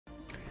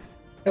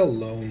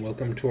Hello and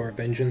welcome to our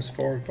Vengeance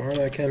for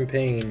Varna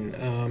campaign.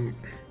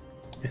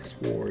 This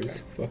war is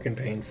fucking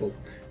painful.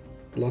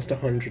 Lost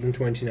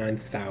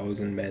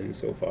 129,000 men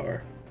so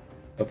far,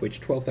 of which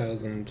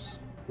 12,000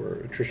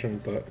 were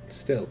attrition, but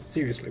still,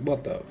 seriously,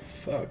 what the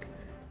fuck?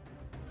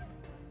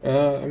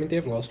 I mean,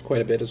 they've lost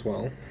quite a bit as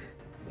well.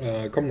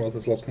 Commonwealth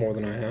has lost more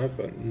than I have,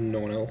 but no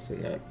one else in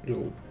that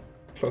little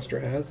cluster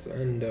has,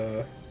 and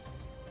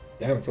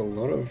damn, it's a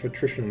lot of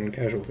attrition and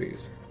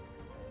casualties.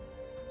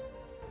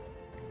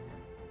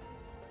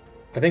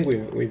 I think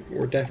we've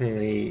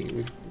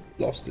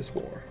lost this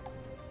war.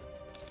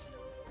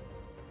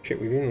 Shit,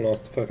 we've even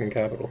lost the fucking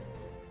capital.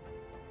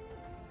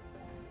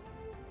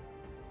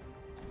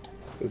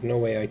 There's no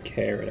way I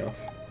care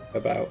enough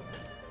about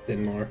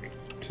Denmark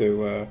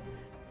to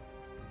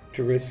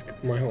risk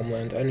my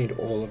homeland. I need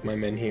all of my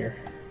men here.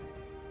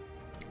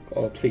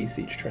 Oh, please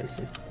siege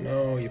Trenton.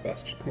 No, you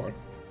bastard, come on.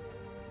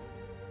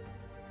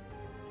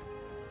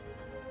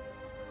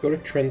 Go to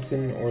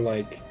Trenton or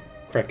like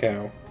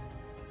Krakow.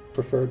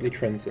 Preferably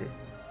Trenton.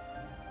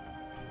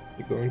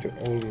 You're going to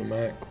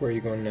Olmac. Where are you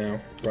going now?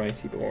 Right,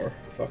 Ibor.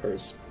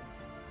 Fuckers.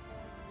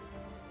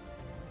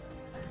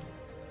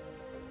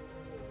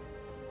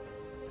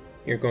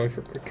 You're going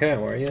for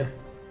Krakow, are you?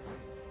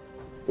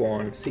 Go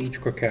on,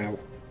 siege Krakow.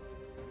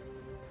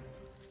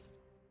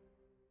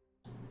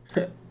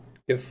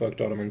 Get fucked,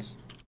 Ottomans.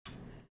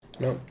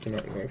 Nope, you're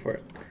not going for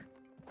it.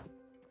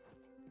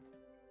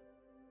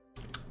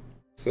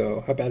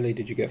 So, how badly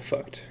did you get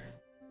fucked?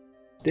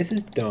 This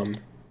is dumb.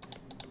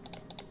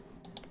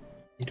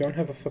 You don't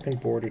have a fucking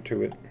border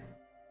to it.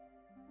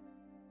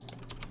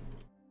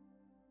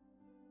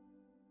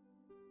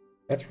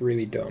 That's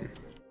really dumb.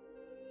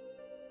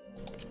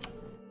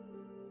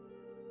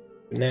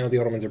 But now the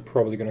Ottomans are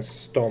probably going to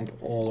stomp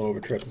all over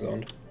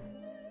Trebizond.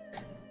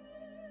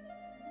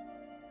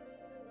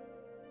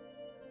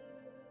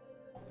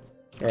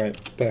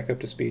 Alright, back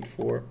up to speed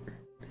 4.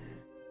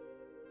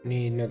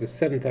 Need another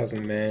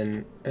 7,000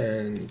 men,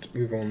 and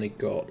we've only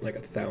got like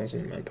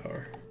 1,000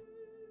 manpower.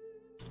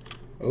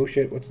 Oh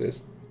shit, what's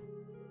this?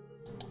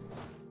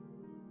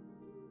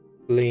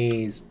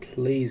 Please,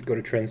 please go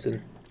to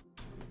Trenton.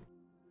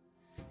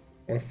 I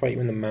want to fight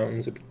you in the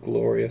mountains, it'd be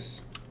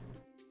glorious.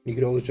 You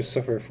could always just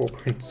suffer 4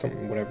 point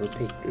something, whatever,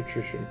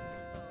 attrition.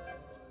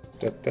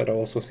 That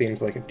also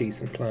seems like a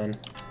decent plan.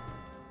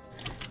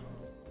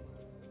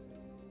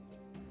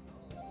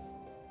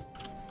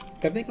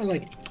 Have they got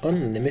like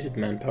unlimited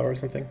manpower or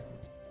something?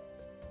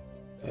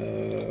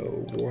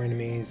 War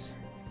enemies.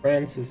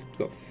 France has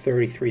got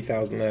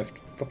 33,000 left.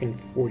 Fucking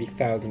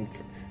 40,000.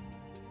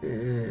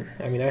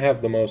 I mean, I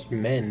have the most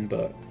men,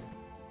 but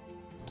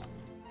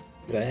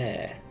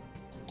there.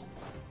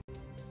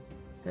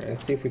 Alright,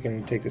 let's see if we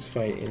can take this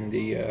fight in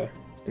the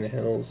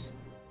hills.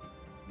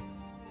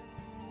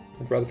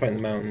 I'd rather fight in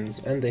the mountains,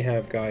 and they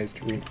have guys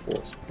to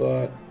reinforce,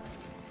 but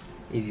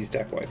easy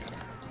stack wipe.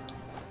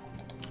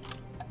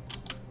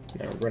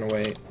 Now run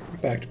away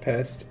back to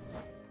Pest.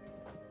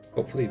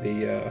 Hopefully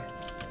the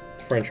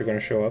French are going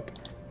to show up.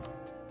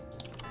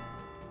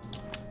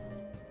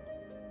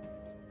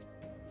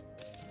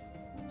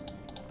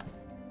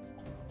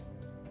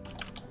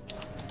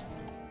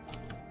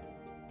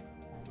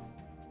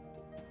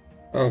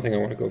 I don't think I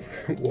want to go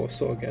for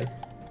Warsaw again.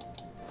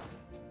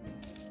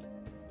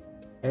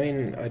 I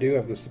mean, I do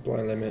have the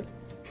supply limit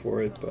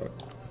for it, but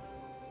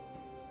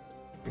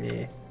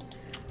yeah.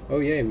 Oh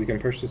yeah, we can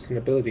purchase an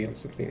ability on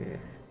something.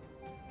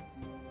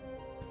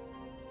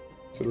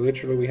 So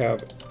literally we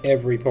have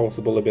every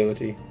possible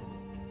ability.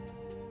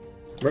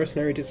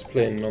 Mercenary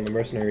discipline on the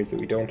mercenaries that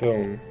we don't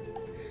own.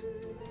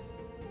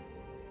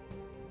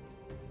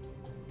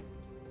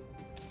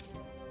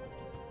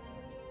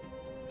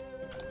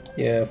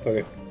 Yeah, fuck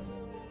it.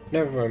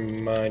 Never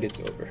mind,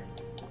 it's over.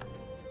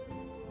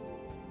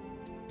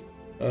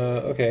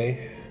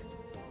 Okay.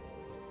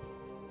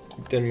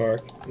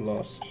 Denmark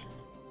lost.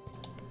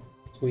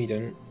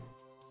 Sweden.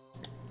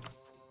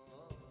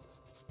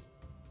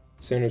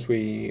 As soon as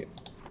we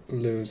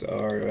lose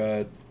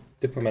our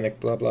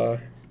diplomatic blah blah,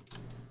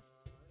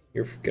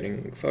 you're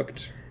getting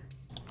fucked.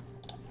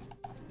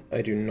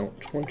 I do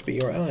not want to be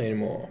your ally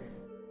anymore.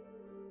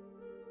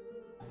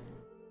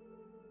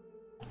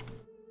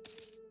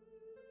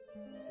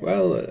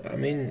 Well, I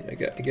mean, I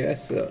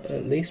guess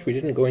at least we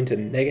didn't go into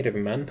negative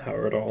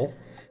manpower at all.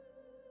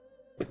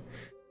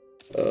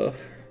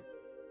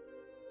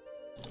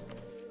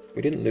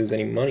 We didn't lose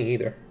any money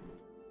either.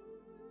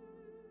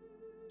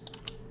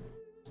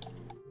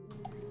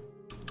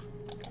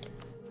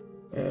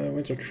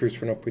 When's our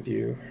truce run up with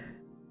you?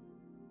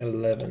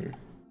 11.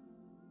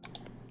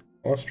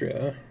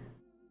 Austria.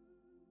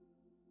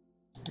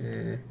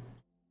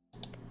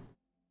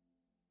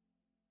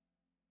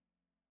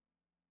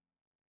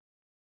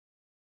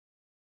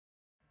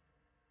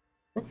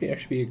 Probably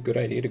actually be a good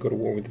idea to go to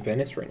war with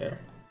Venice right now.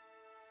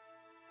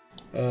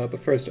 But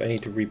first I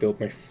need to rebuild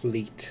my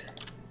fleet.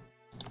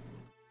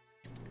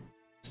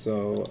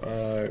 So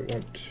I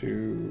want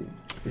to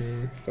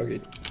fuck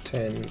it,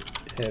 10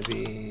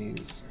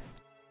 heavies.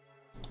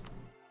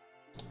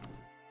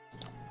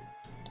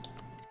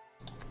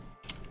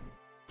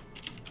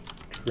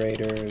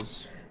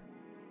 Raiders.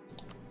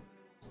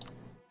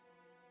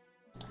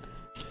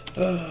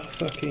 Oh,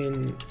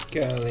 fucking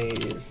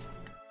galleys.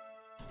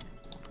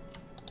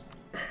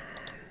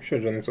 Should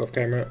have done this off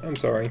camera. I'm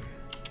sorry.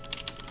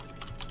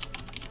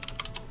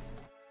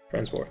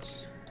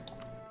 Transports.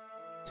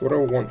 So what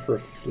do I want for a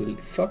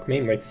fleet? Fuck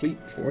me, my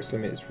fleet force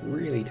limit is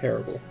really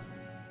terrible.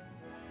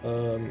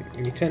 Give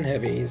me 10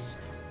 heavies.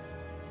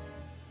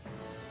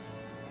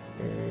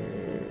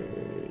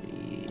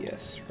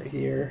 Yes, right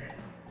here.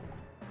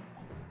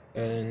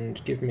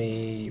 And give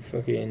me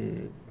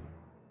fucking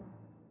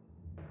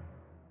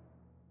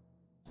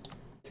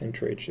 10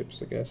 trade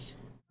ships, I guess.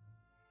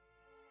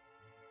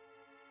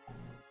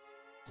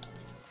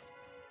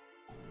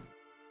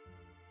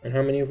 And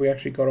how many have we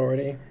actually got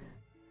already?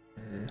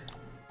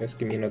 Guess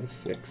give me another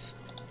 6.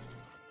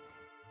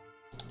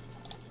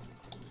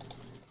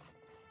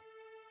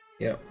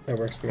 Yeah, that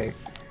works for me.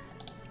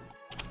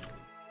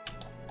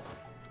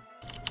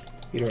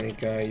 You don't need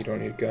guy, you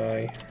don't need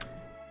guy.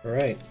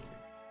 Alright.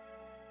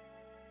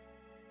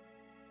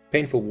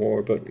 Painful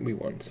war, but we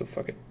won, so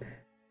fuck it.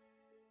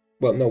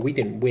 Well, no, we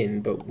didn't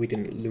win, but we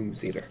didn't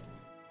lose either.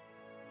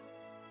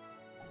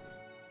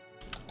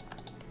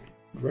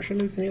 Did Russia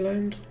lose any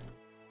land?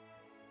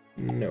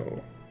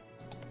 No.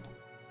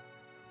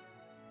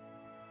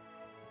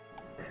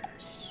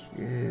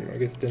 I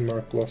guess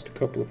Denmark lost a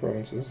couple of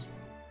provinces.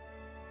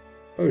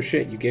 Oh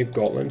shit, you gave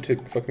Gotland to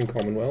fucking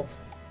Commonwealth?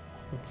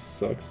 That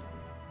sucks.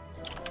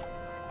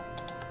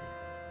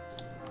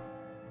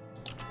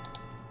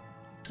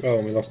 Oh,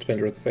 and we lost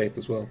Defender of the Faith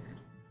as well.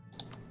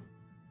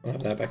 I'll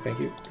have that back, thank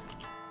you.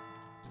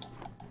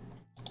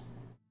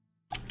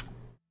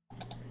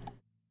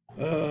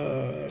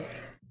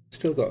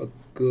 Still got a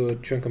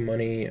good chunk of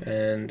money,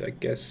 and I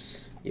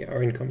guess, yeah,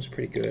 our income's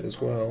pretty good as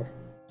well.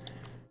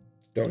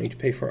 Don't need to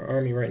pay for our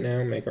army right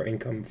now, make our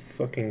income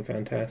fucking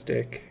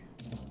fantastic.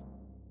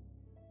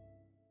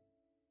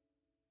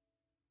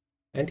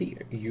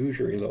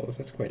 Anti-usury laws,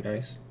 that's quite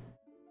nice.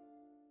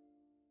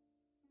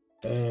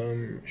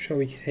 Shall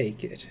we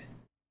take it?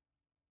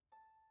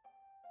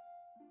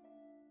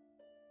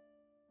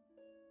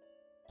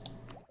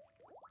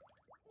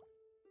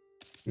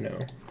 No.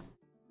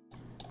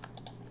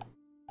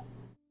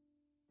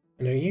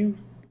 And are you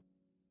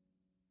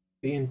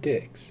being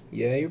dicks?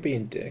 Yeah, you're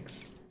being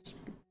dicks.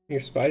 Your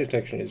spy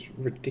detection is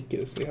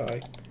ridiculously high.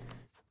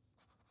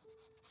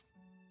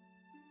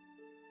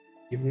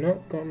 You've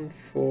not gone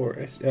for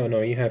oh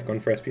no, you have gone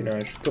for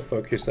espionage. Go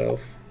fuck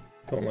yourself.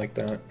 Don't like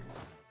that.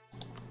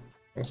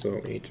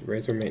 Also, we need to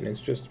raise our maintenance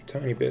just a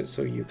tiny bit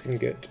so you can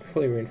get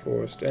fully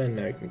reinforced, and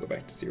now you can go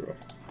back to 0.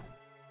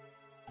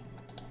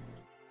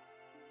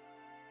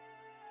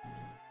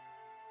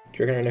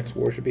 Do you reckon our next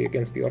war should be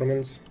against the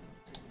Ottomans?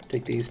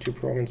 Take these 2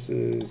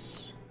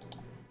 provinces.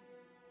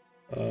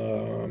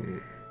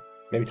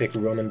 Maybe take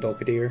Rum and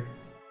Dalkadir.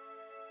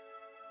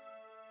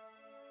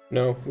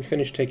 No, we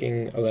finished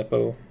taking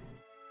Aleppo.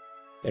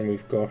 Then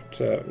we've got,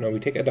 no, we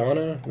take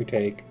Adana, we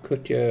take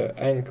Kutya,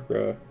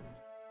 Ankara.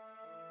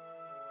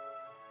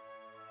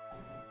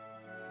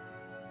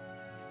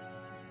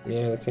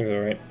 Yeah, that seems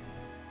alright.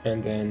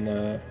 And then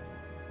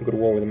we'll go to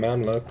war with the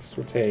Mamluks.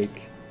 We'll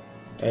take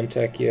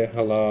Antakya,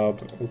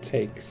 Halab. We'll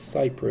take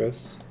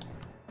Cyprus.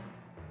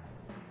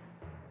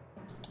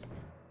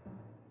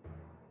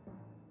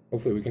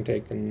 Hopefully we can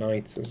take the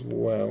Knights as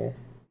well.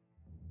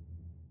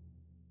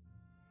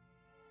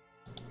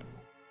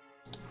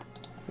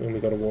 And we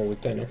got a war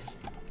with Venice.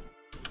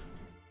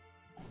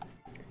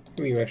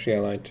 Who are you actually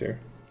allied to?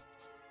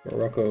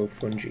 Morocco,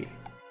 Fungi.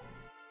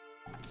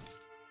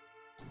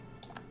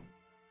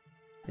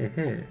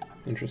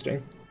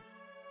 Interesting.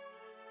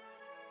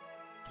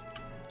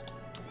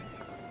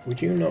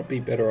 Would you not be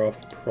better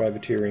off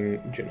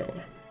privateering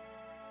Genoa?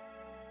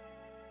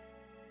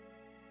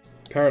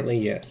 Apparently,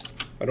 yes.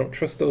 I don't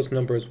trust those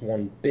numbers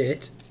one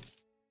bit,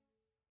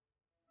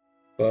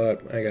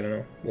 but I gotta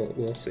know.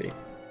 We'll see.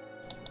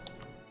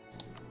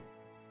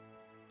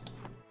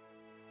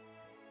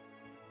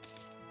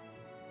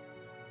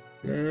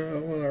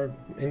 No, well, our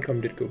income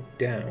did go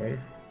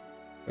down.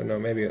 But no,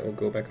 maybe it'll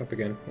go back up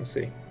again. We'll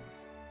see.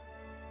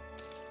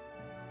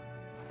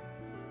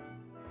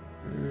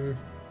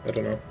 I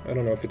don't know. I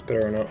don't know if it's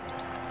better or not.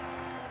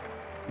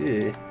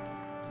 Yeah.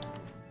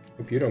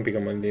 Hope you don't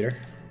become my leader.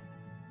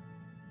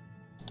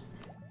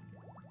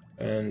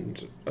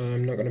 And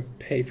I'm not going to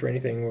pay for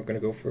anything. We're going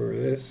to go for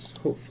this.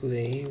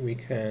 Hopefully we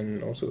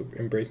can also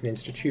embrace an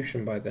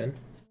institution by then.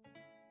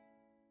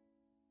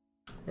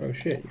 Oh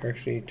shit, you're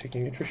actually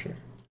taking attrition.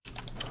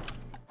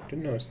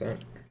 Didn't notice that.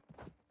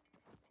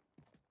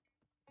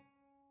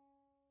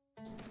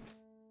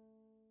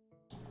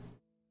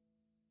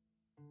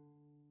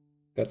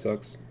 That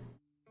sucks.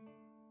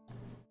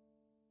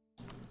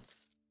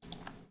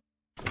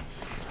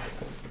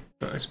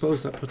 I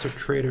suppose that puts our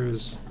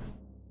traders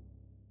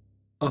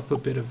up a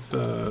bit of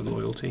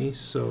loyalty,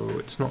 so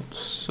it's not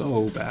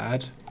so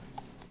bad.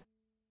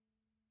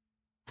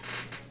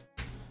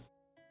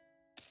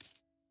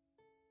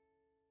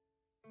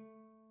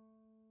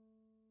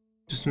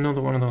 Just Just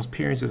another one of those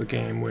periods of the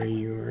game where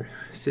you're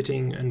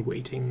sitting and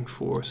waiting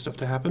for stuff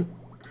to happen.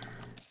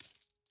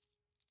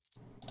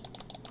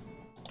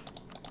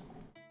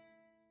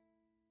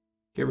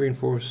 Get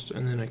reinforced,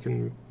 and then I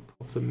can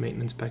pop the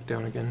maintenance back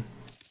down again.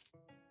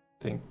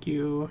 Thank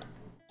you.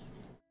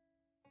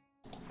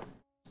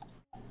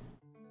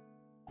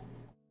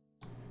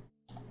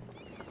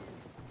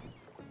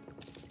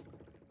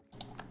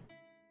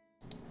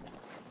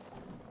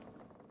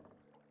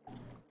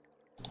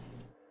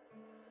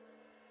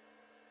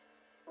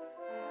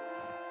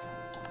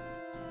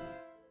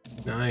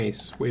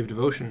 Nice. Wave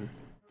Devotion.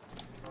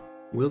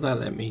 Will that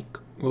let me...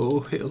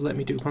 Oh, it'll let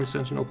me do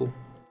Constantinople.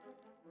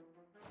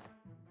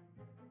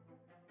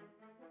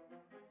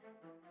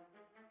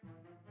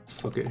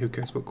 Fuck it, who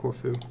cares about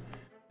Corfu?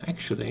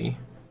 Actually...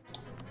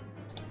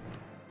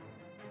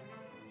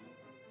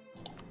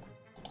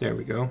 There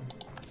we go.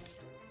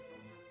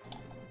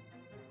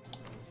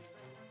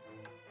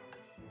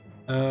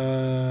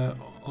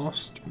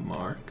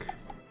 Ostmark.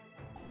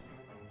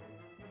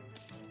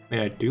 I mean,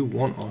 I do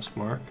want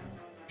Ostmark.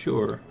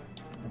 Sure.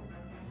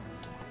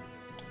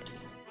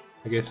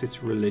 I guess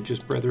it's religious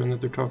brethren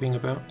that they're talking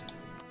about.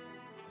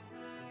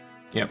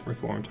 Yep,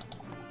 Reformed.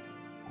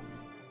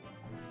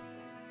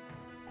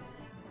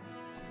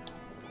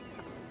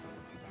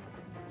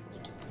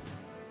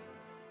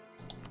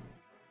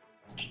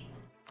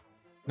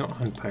 Not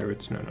hunt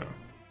pirates, no.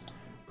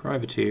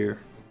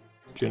 Privateer,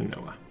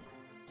 Genoa.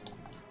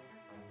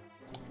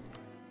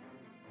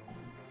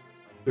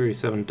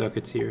 37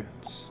 ducats here.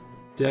 It's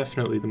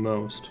definitely the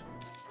most.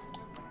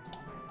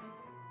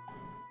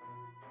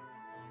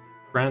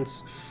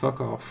 France, fuck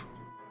off.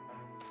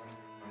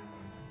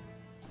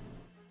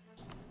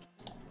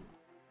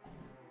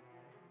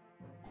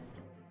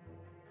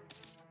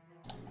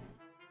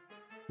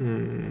 I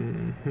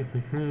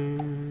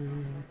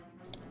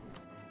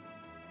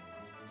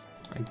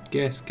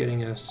guess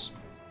getting a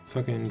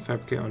fucking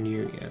fabricate on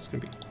you, yeah, it's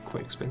gonna be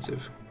quite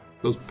expensive.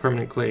 Those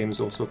permanent claims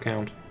also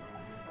count,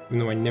 even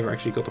though I never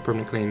actually got the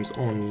permanent claims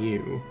on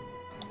you.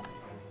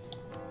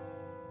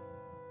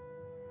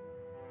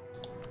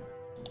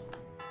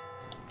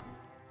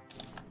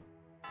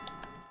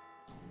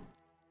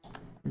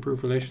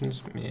 Improve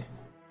relations? Meh.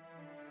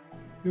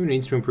 Who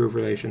needs to improve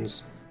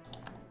relations?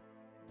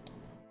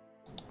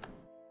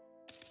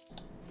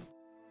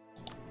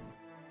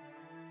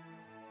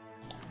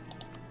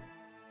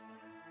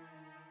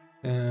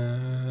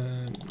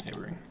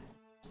 Neighboring.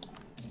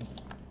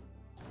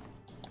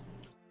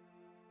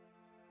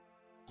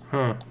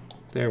 Huh.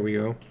 There we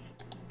go.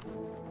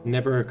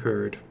 Never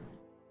occurred.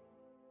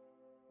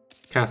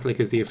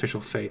 Catholic is the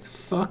official faith.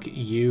 Fuck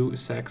you,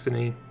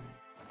 Saxony.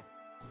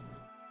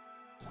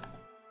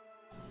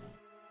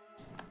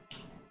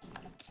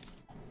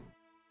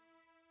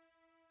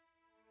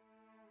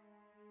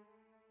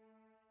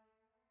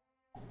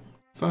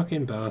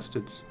 Fucking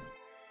bastards.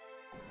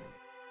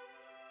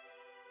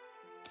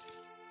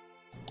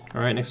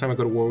 Alright, next time I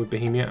go to war with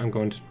Bohemia, I'm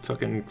going to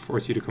fucking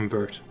force you to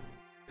convert.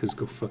 Because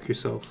go fuck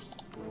yourself.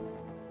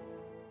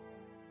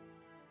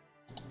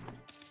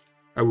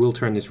 I will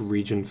turn this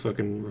region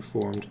fucking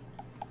reformed.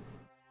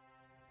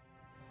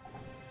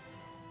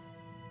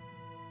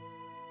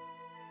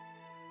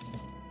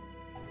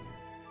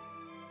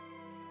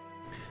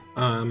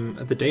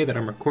 The day that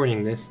I'm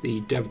recording this,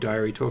 the dev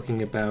diary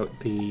talking about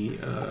the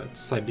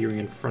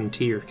Siberian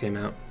frontier came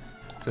out.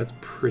 So that's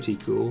pretty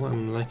cool.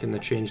 I'm liking the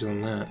changes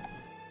on that.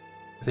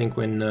 I think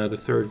when the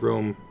Third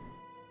Rome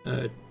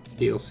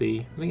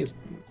DLC, I think it's...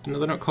 No,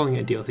 they're not calling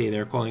it a DLC,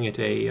 they're calling it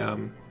a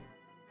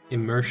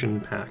immersion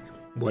pack.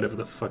 Whatever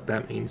the fuck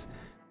that means.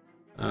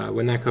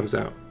 When that comes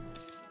out,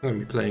 I'm going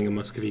to be playing a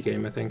Muscovy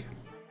game, I think.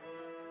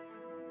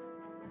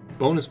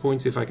 Bonus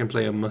points if I can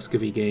play a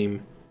Muscovy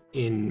game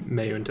in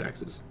Mayo and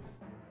Taxes.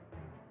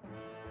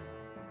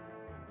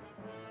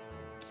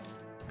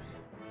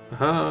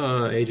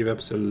 Aha! Age of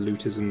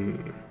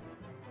Absolutism.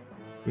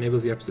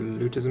 Enables the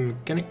Absolutism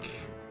mechanic.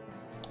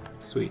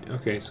 Sweet.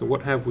 Okay, so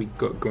what have we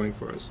got going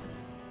for us?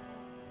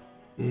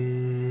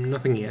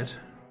 Nothing yet.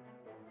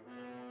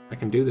 I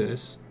can do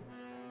this.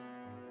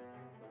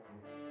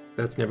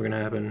 That's never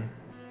gonna happen.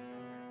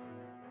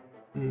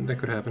 That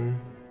could happen.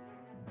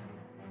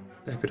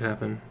 That could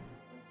happen.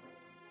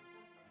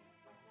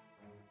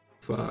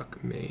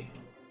 Fuck me.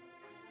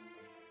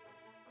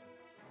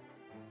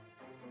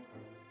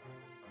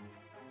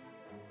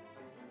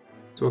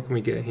 So what can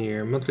we get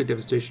here? Monthly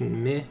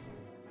devastation, meh.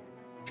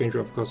 Change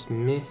off cost,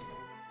 meh.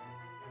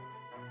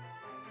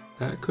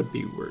 That could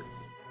be worked.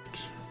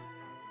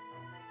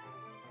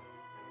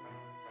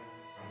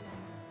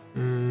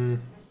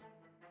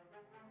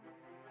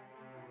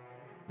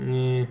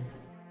 Yeah.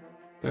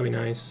 That'd be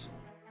nice.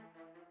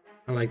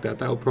 I like that.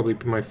 That'll probably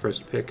be my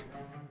first pick.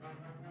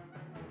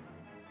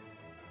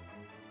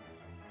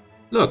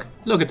 Look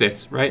at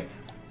this, right?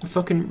 The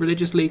fucking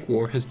Religious League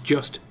War has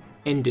just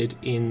ended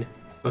in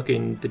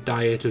fucking the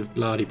Diet of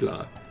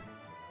blah-de-blah.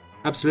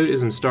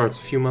 Absolutism starts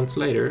a few months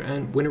later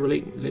and win a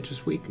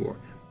Religious League War.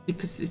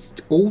 It's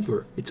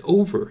over. It's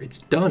over. It's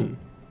done.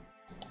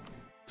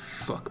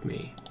 Fuck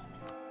me.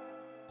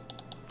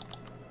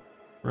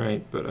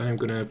 Right, but I'm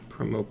gonna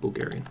promote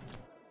Bulgarian.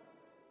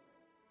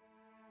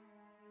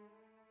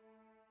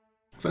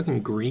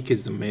 Fucking Greek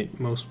is the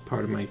most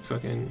part of my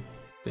fucking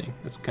thing.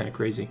 That's kind of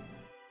crazy.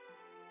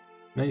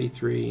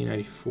 93,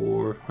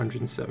 94,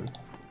 107.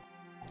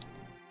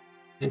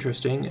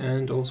 Interesting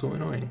and also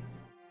annoying.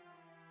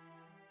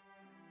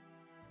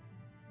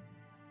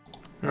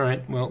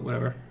 Alright, well,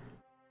 whatever.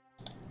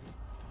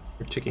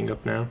 We're ticking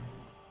up now.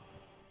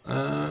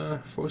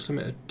 Force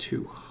limit at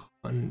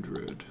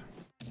 200.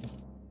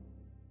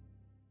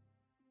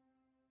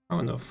 How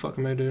in the fuck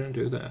am I gonna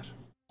do that?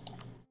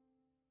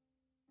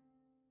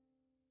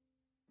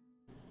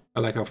 I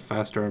like how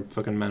fast our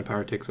fucking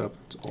manpower ticks up.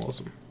 It's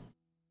awesome.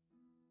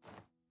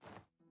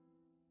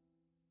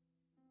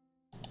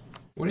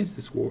 What is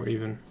this war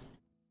even?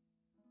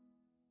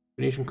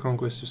 Venetian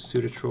conquest of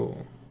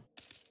Suda-Troll.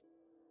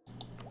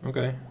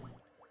 Okay.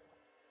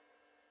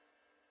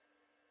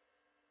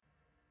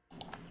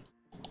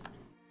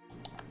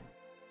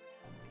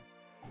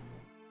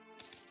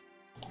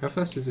 How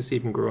fast is this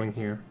even growing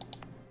here?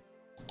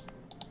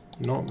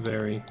 Not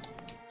very.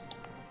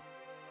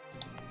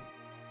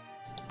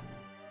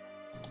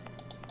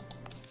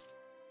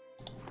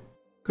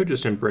 Could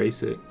just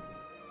embrace it.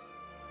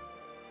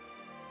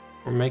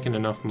 We're making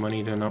enough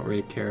money to not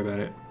really care about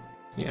it.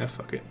 Yeah,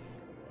 fuck it.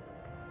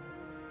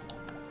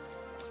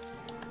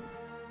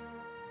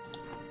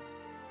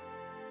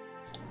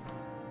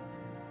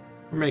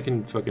 We're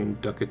making fucking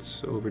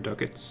ducats over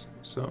ducats,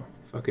 so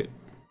fuck it.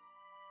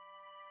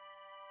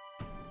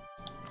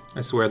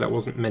 I swear that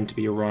wasn't meant to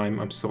be a rhyme,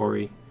 I'm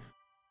sorry.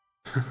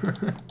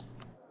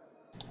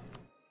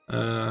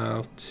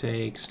 I'll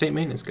take state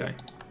maintenance guy.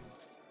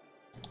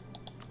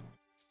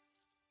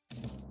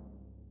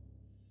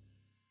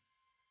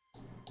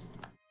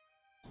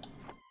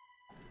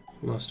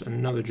 Lost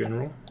another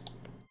general.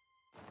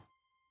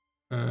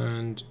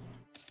 And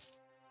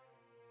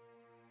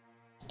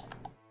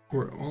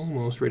we're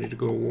almost ready to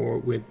go to war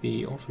with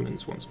the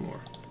Ottomans once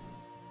more.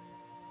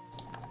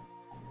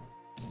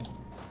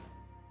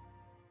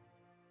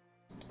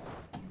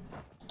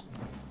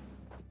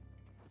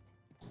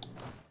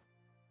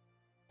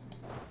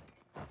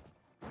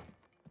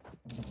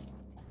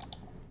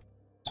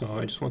 So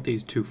I just want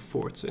these 2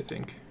 forts, I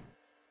think.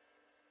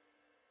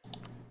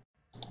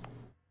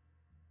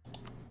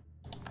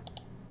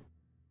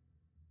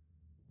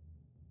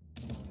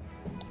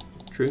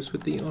 Truce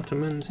with the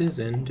Ottomans is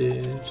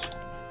ended.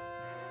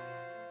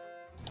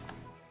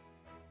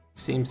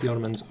 Seems the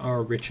Ottomans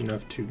are rich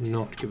enough to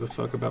not give a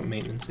fuck about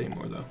maintenance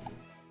anymore, though.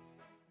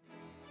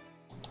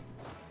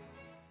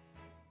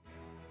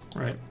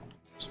 Right,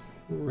 let's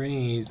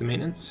raise the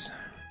maintenance.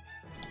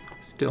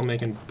 Still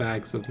making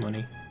bags of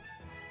money.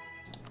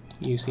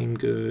 You seem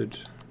good.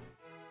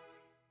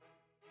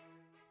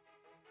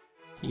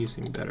 You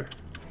seem better.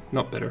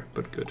 Not better,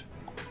 but good.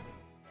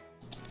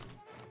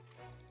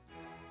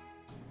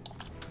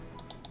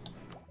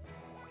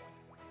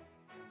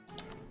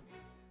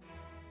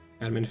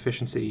 Admin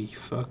efficiency,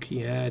 fuck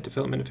yeah.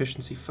 Development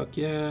efficiency, fuck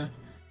yeah.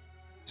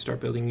 Start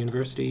building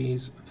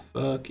universities,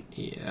 fuck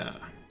yeah.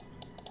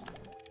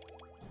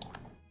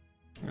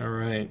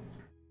 Alright.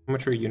 How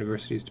much are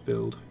universities to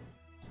build?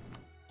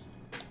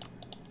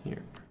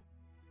 Here.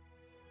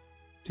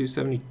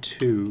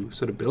 272.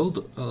 So to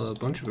build a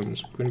bunch of them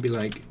is going to be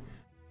like,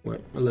 what,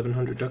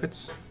 1100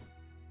 ducats?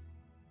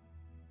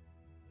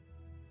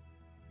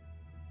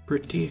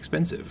 Pretty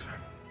expensive.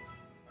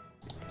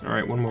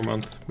 Alright, 1 more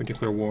month. We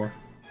declare war.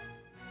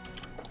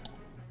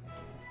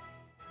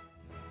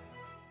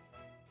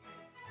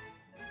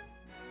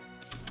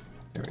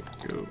 There we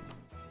go.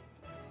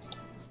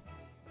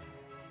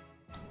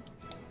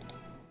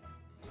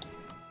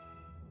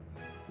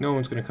 No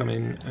one's gonna come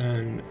in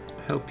and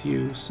help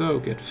you, so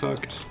get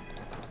fucked.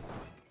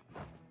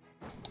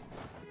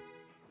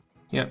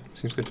 Yeah,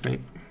 seems good to me.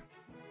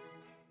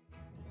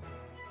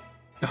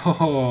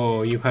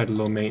 Oh, you had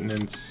low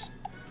maintenance.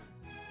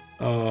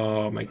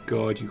 Oh my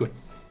god, you got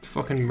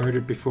fucking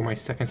murdered before my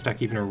second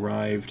stack even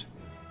arrived.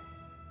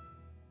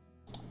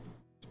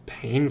 It's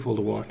painful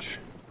to watch.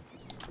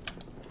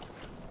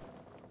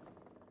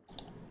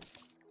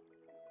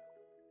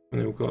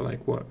 And we've got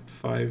like, what,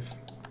 five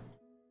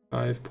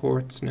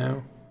ports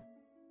now?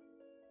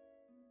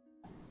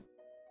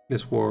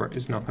 This war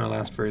is not going to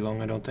last very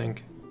long, I don't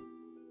think.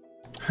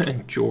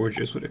 And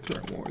Georgia's would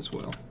declare war as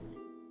well.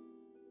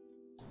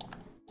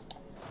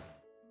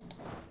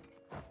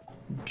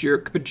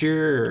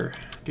 Jerk-a-jer.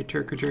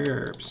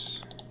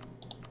 Deterka-jerbs.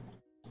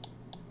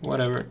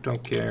 Whatever,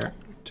 don't care.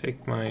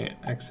 Take my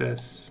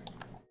excess.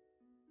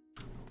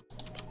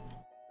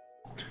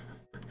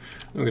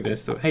 Look at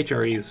this, though.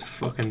 HRE is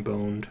fucking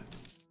boned.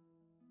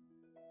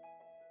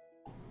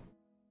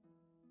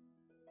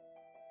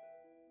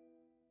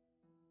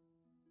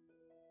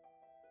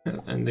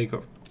 And they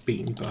got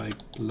beaten by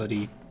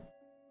bloody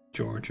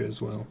Georgia as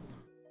well.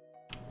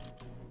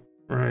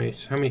 Right,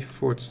 how many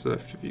forts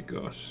left have you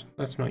got?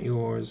 That's not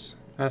yours.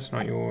 That's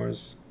not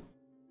yours.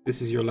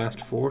 This is your last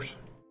fort?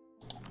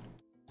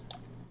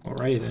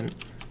 Alright then.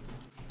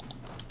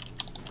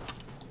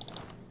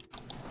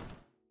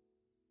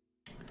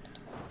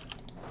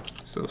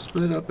 So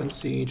split up and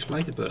siege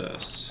like a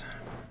boss.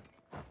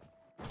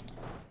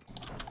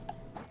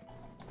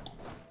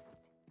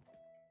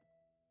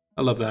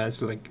 I love that,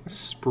 it's like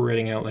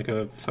spreading out like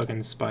a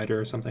fucking spider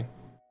or something.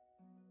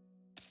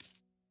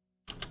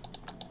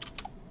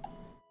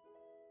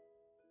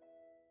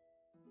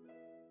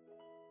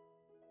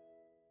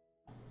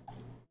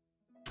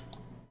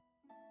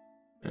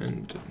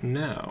 And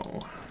now,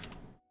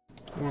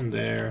 one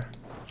there.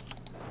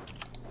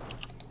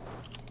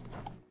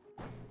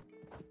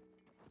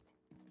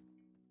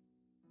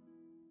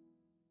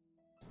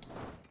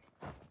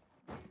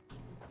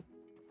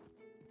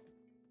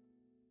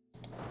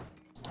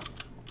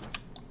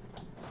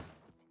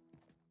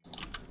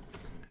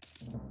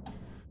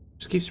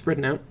 Just keep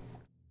spreading out.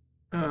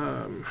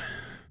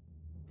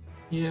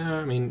 Yeah,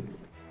 I mean,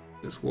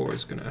 this war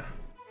is gonna...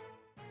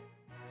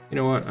 You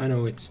know what, I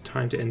know it's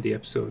time to end the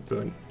episode,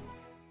 but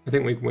I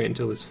think we can wait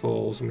until this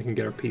falls and we can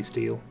get our peace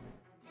deal.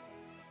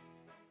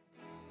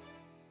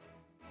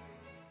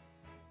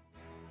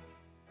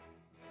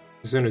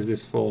 As soon as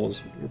this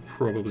falls, we're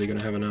probably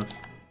gonna have enough.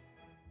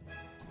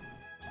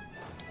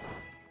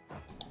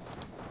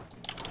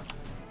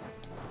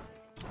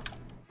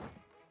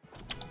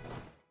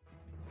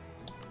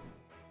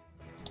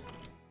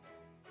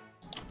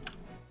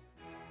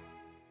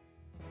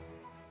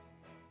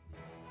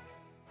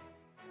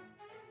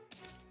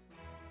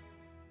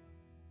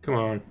 Come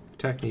on,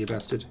 attack me, you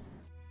bastard.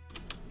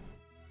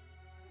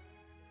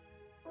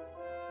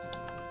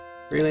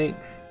 Really?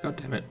 God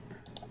damn it.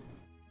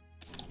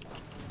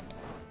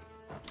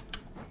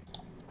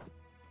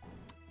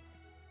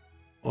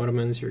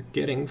 Ottomans, you're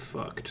getting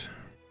fucked.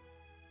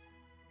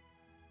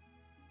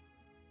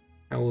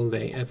 How will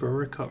they ever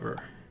recover?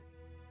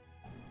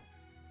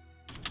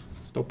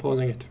 Stop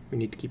pausing it. We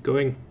need to keep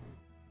going.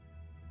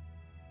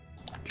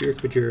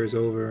 Jerk is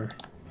over.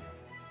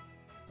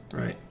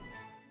 Right.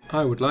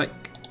 I would like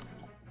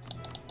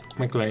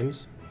my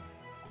claims.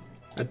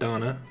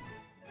 Adana.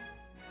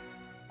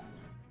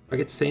 I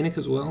get Sainik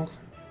as well.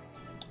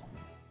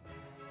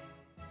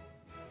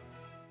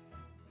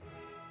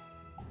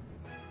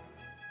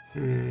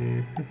 I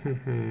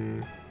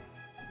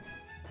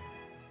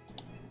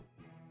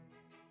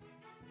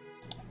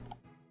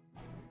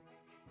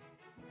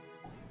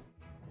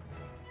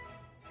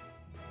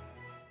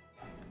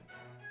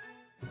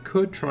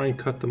could try and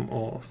cut them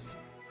off,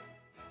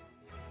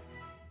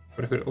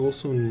 but I could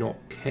also not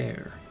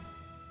care.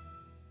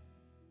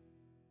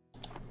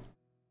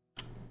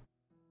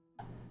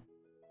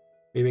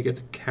 Maybe get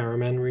the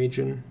Karaman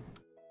region.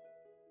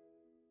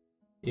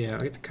 Yeah, I'll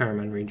get the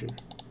Karaman region.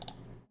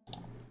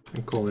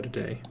 And call it a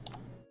day.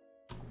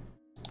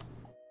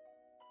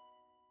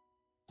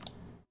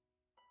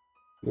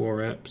 War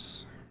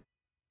reps.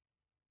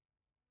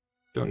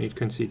 Don't need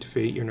concede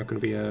defeat. You're not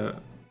going to be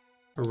a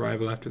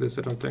rival after this,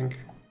 I don't think.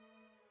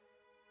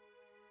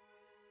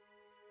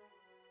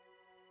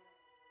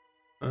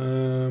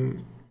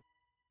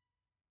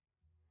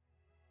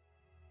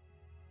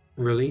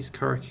 Release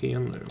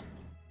Karakianlu.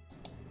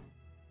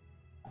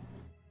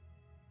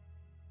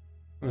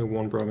 Only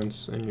one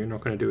province, and you're not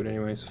going to do it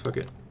anyway, so fuck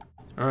it.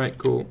 Alright,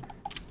 cool.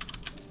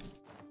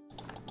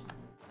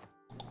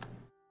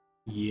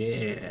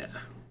 Yeah,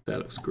 that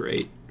looks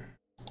great.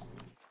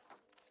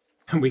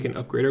 And we can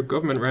upgrade our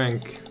government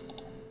rank.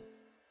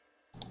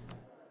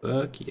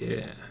 Fuck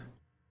yeah.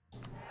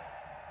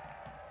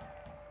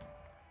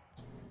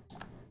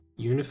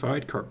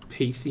 Unified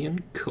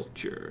Carpathian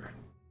culture.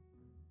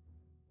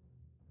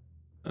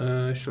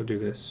 Shall I do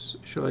this?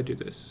 Shall I do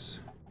this?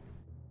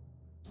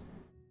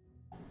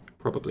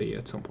 Probably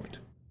at some point.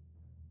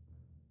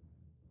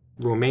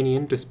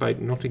 Romanian,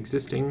 despite not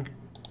existing,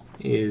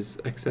 is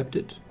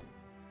accepted.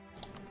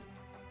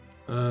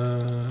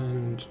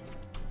 And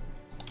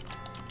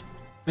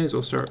may as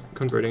well start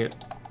converting it.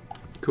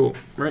 Cool.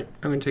 Right,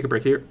 I'm going to take a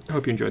break here. I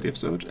hope you enjoyed the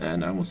episode,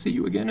 and I will see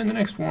you again in the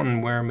next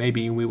one, where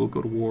maybe we will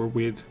go to war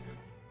with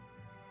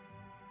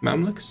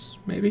Mamluks,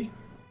 maybe?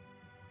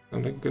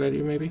 Sounds like a good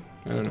idea, maybe?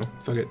 I don't know.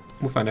 Fuck it.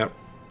 We'll find out.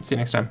 See you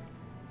next time.